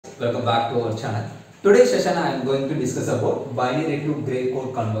welcome back to our channel. Today's session I am going to discuss about binary to gray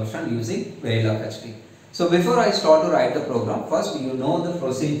code conversion using Verilog HDL. So before I start to write the program, first you know the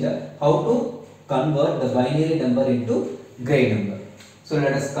procedure how to convert the binary number into gray number. So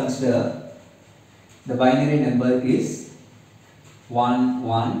let us consider the binary number is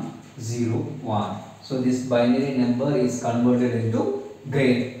 1101. So this binary number is converted into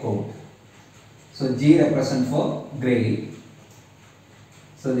gray code. So G represents for gray.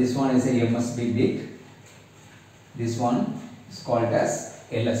 So this one is a MSB bit. This one is called as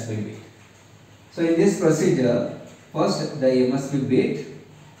LSB bit. So in this procedure, first the MSB bit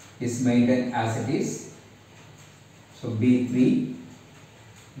is maintained as it is. So B3,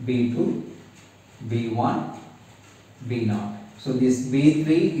 B2, B1, B0. So this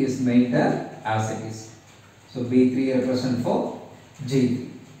B3 is maintained as it is. So B3 represents for G3.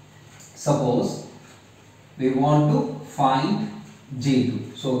 Suppose we want to find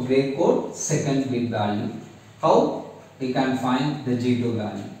G2. So gray code second bit value. How we can find the G2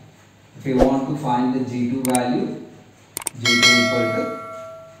 value? If we want to find the G2 value, G2 equal to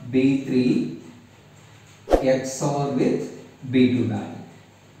B3 XOR with B2 value.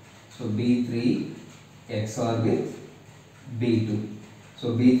 So B3 XOR with B2.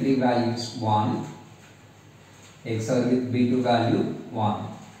 So B3 value is 1 XOR with B2 value 1.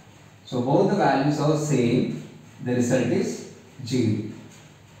 So both the values are same. The result is 0.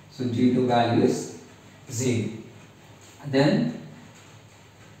 So G2 value is 0. Then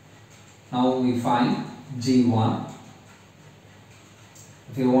now we find G1.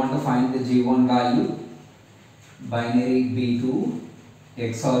 If you want to find the G1 value, binary B2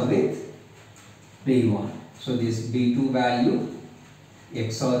 XOR with B1. So this B2 value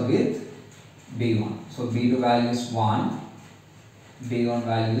XOR with B1. So B2 value is 1. B1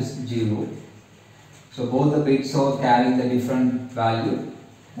 value is 0. So both the bits are carrying the different value.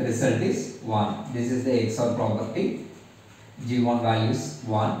 The result is 1. This is the XOR property. G1 value is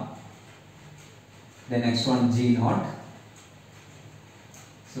 1. The next one G0.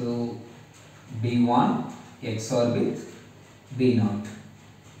 So B1 XOR with B0.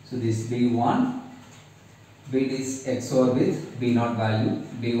 So this B1 bit is XOR with B0 value.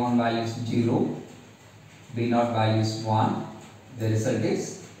 B1 value is 0. B0 value is 1. The result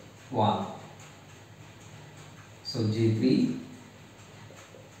is 1. So G3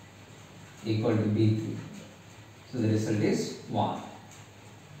 equal to B3. So the result is 1.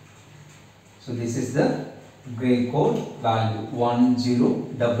 So this is the gray code value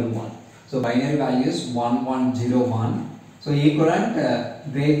 1011. So binary value is 1101. So equivalent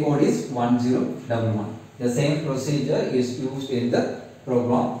gray code is 1011. The same procedure is used in the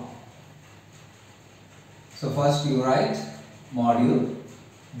program. So first you write module,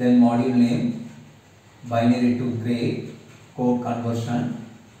 then module name, binary to gray code conversion.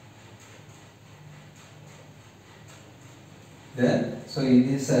 Then so in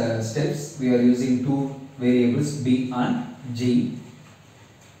these steps we are using two variables B and G.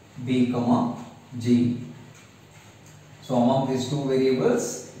 B comma G. So among these two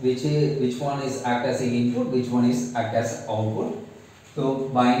variables, which one is act as a input, which one is act as output. So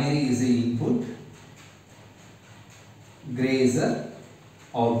binary is a input, gray is a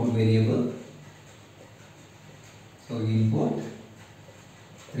output variable. So input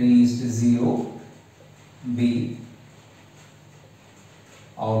 3:0 B,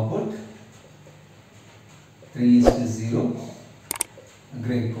 output 3:0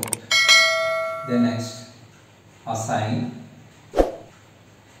 gray code. Then next assign.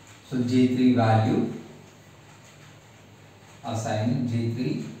 So G3 value, assign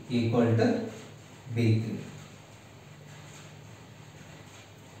G3 equal to B3.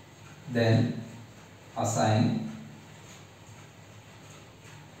 Then assign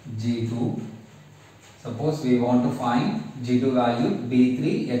G2. Suppose we want to find G2 value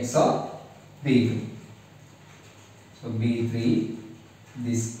B3 XOR B2. So B3,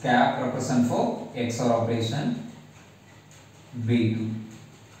 this cap represent for XOR operation, B2.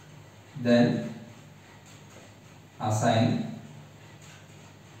 Then assign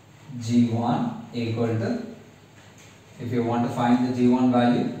G1 equal to, if you want to find the G1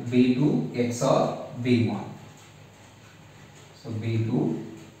 value, B2 XOR B1. So B2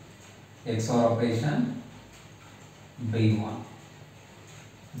 XOR operation B1.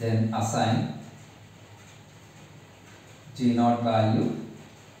 Then assign G0 value.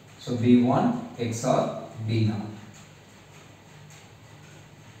 So B1 XOR B0.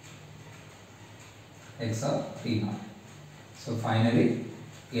 XOR B0. So finally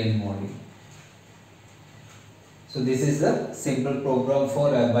end module. So this is the simple program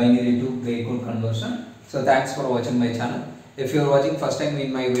for a binary to gray code conversion. So thanks for watching my channel. If you are watching first time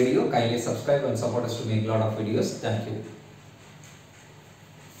in my video, kindly subscribe and support us to make lot of videos. Thank you.